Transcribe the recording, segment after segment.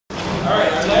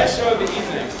Alright, our last show of the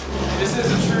evening. This is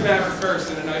a true Maverick first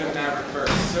and a night of Maverick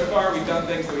first. So far we've done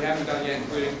things that we haven't done yet,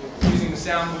 including using the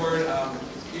soundboard,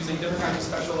 using different kinds of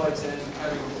special lights, and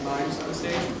having mimes on the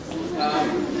stage.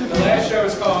 The last show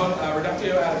is called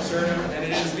Reductio Ad Absurdum, and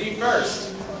it is the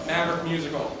first Maverick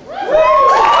musical.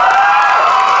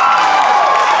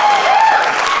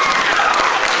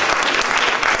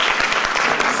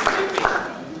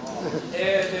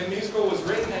 The musical was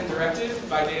written and directed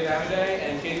by Amodei,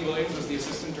 and Katie Williams was the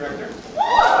assistant director.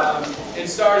 It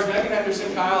stars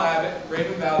Henderson, Kyle Abbott,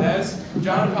 Valdes,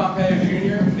 DiPompeo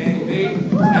Jr, Mandy Bee,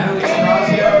 Annaliese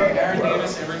D'Orazio, Erin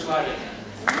Davis, and Liebig.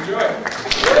 Enjoy.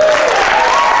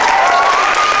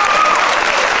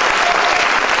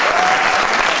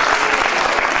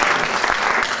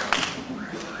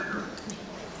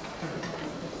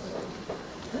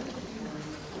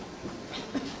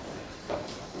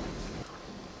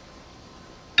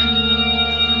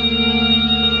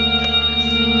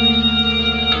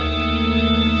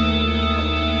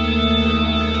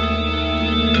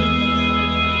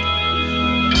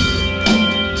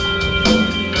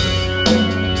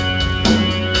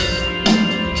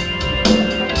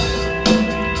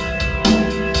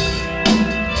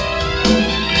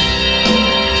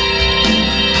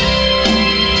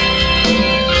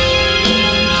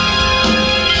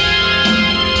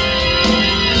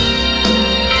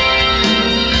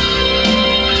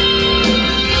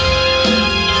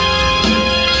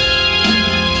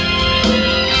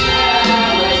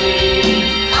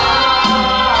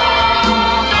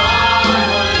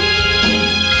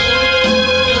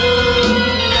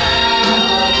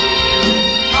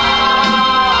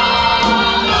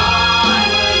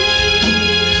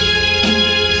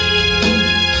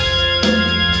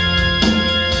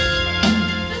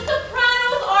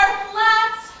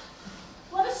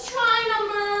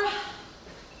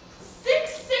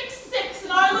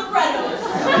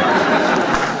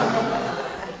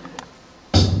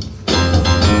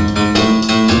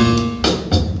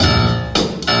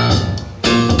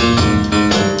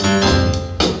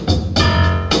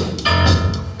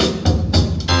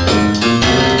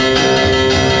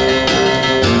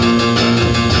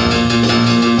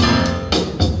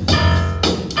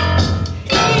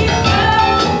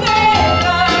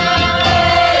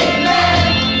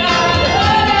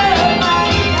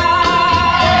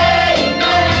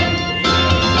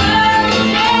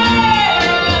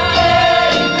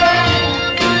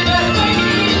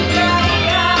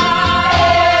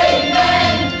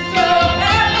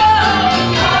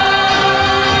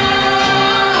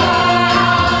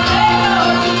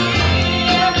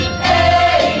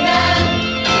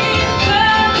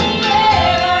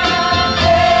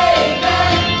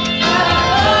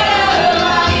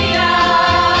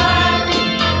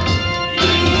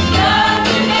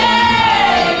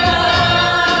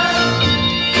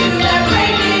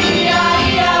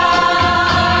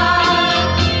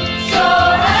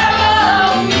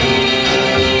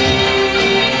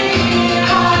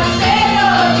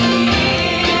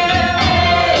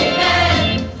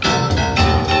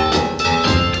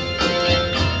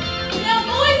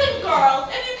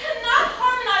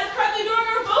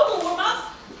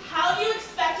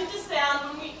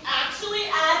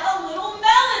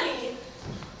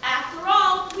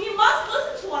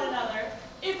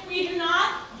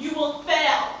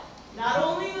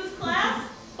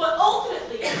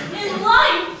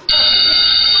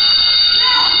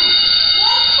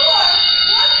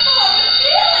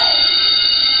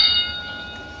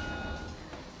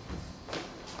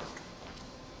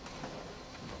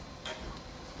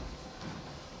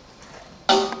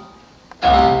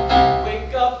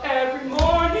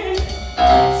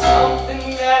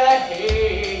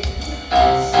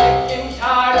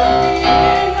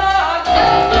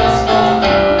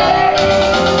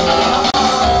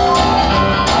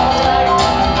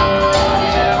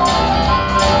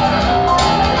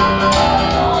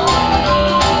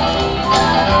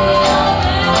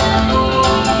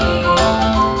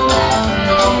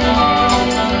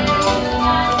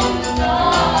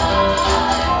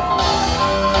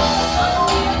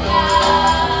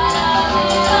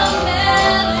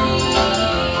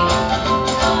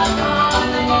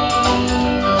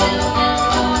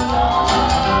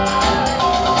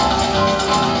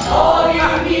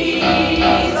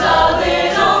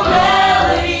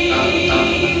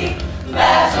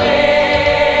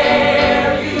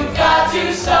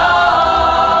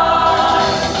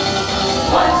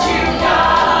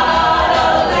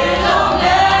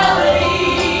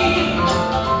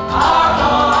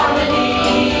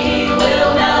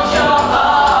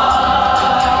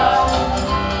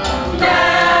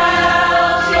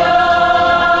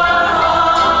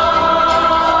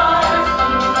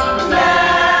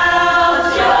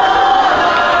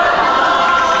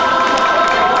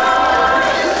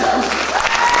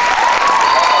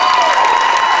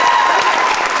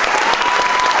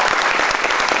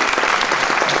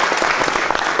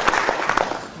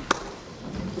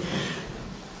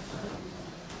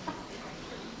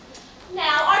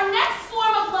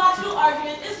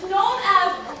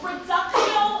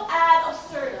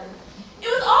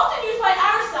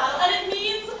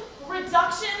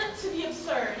 reduction to the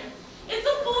absurd. It's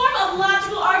a form of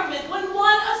logical argument when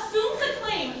one assumes a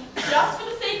claim, just for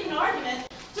the sake of an argument,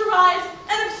 derives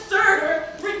an absurd or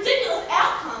ridiculous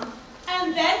outcome,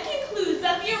 and then concludes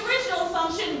that the original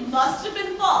assumption must have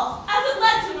been false, as it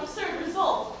led to an absurd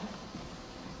result.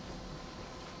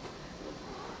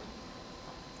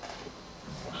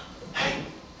 Hey,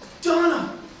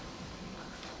 Donna!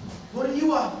 What are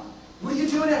you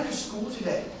doing after school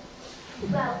today?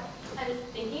 Well, I was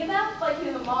thinking about biking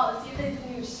to the mall to see if there's a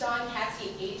new Sean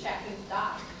Cassidy 8-track in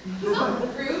stock. He's all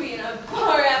groovy in a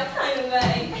far-out kind of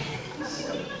way.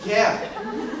 Yeah.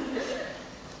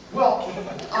 Well,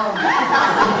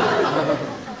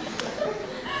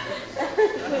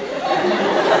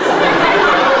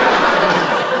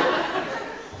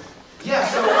 yeah,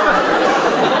 so,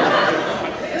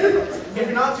 if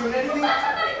you're not doing anything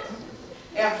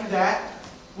after that,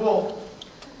 well,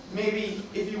 maybe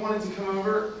if you wanted to come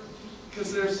over,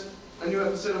 because there's a new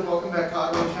episode of Welcome Back,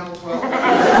 Kotter on Channel 12. I'd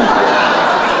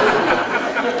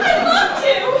love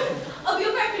to! I'll be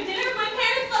over after dinner if my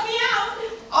parents let me out.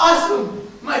 Awesome!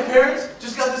 My parents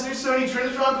just got this new Sony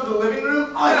Trinitron for the living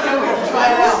room. Oh, I can't wait to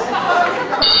try it out.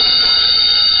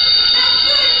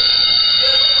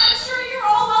 I'm sure you're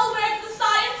all well aware that the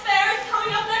science fair is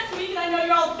coming up next week, and I know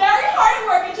you're all very hard at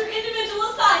work at your individual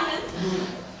assignments.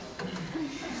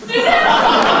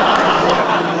 Students!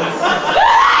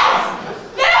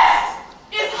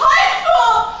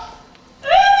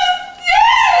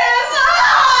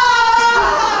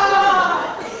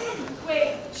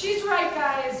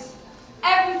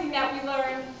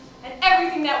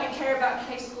 Everything that we care about in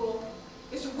high school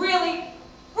is really,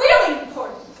 really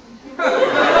important.